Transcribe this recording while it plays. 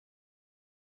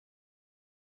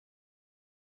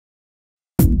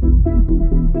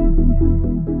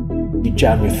You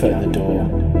jam your foot in the door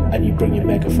and you bring your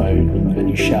megaphone and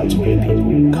you shout to all the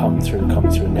people, come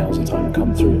through, now's the time,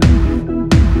 come through.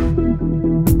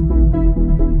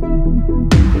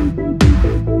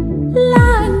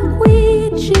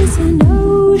 Language is an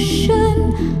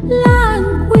ocean,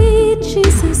 language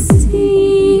is a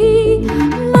sea.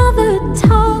 Mother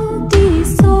tongue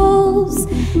dissolves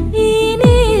in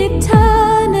eternity.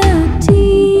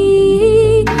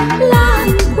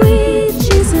 Language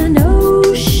is an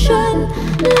ocean,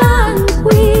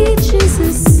 language is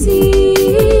a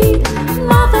sea.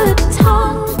 Mother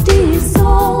tongue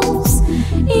dissolves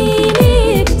in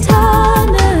eternity.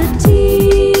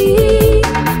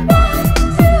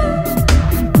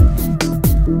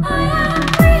 I am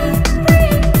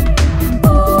free,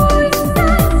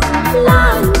 voices.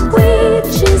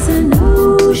 Language is an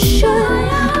ocean,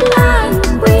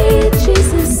 language is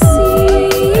a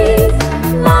sea.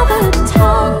 Mother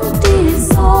tongue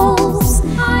dissolves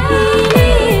in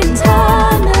eternity.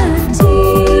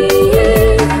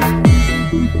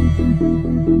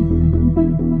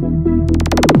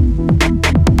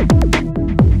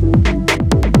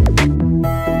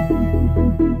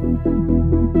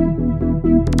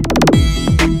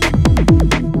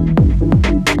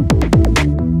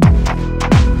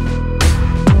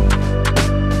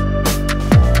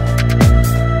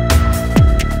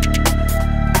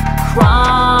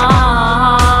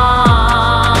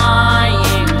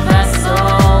 Crying vessel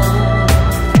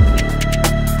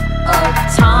of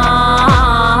time,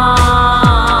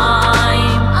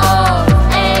 of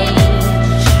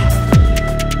age.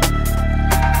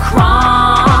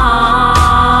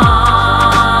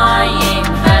 Crying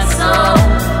vessel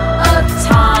of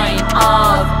time,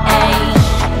 of age.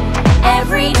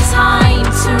 Every time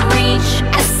to reach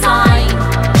a sign,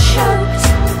 choked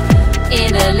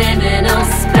in a liminal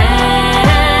space.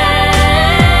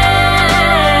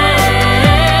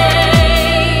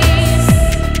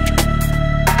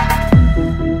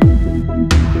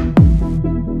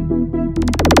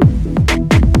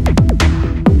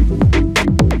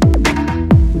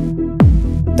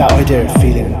 That idea of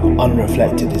feeling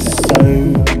unreflected is so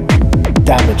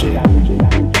damaging.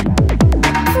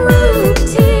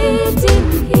 Rooted in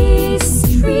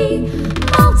history,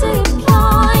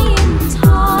 multiplying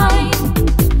time.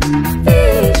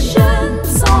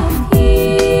 Visions of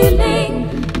healing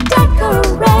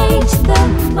decorate the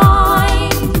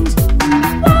mind.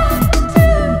 1,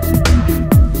 2.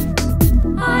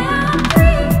 I am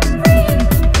free,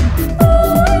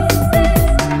 voices.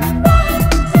 1,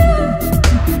 2.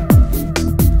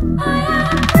 I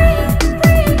am free,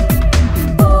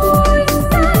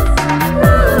 voices.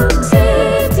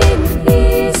 Rooted in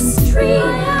history,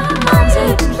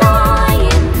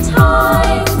 multiplying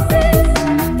time.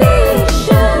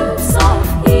 Visions of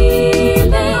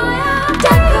healing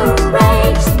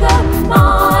decorate the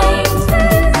mind.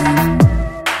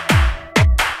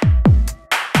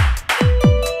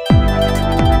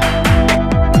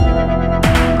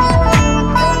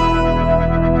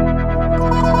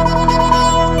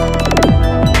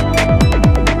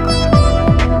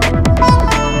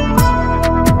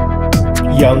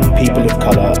 Young people of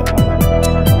colour,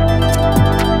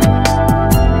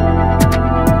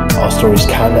 our stories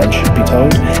can and should be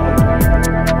told.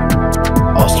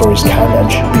 Our stories can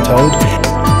and should be told.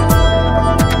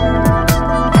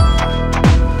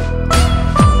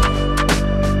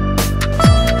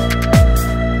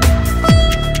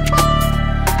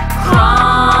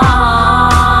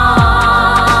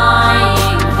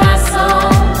 Crying vessel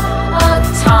of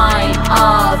time,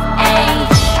 of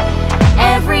age.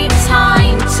 Every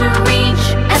time to reach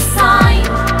a sign,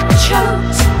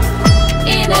 choked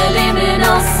in a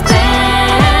liminal space.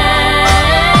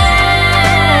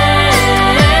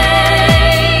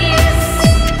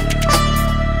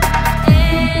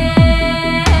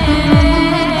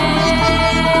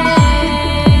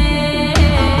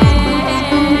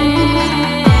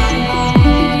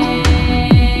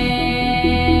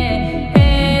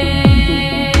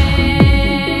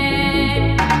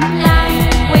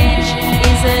 Language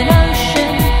is an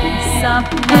ocean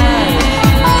submerged.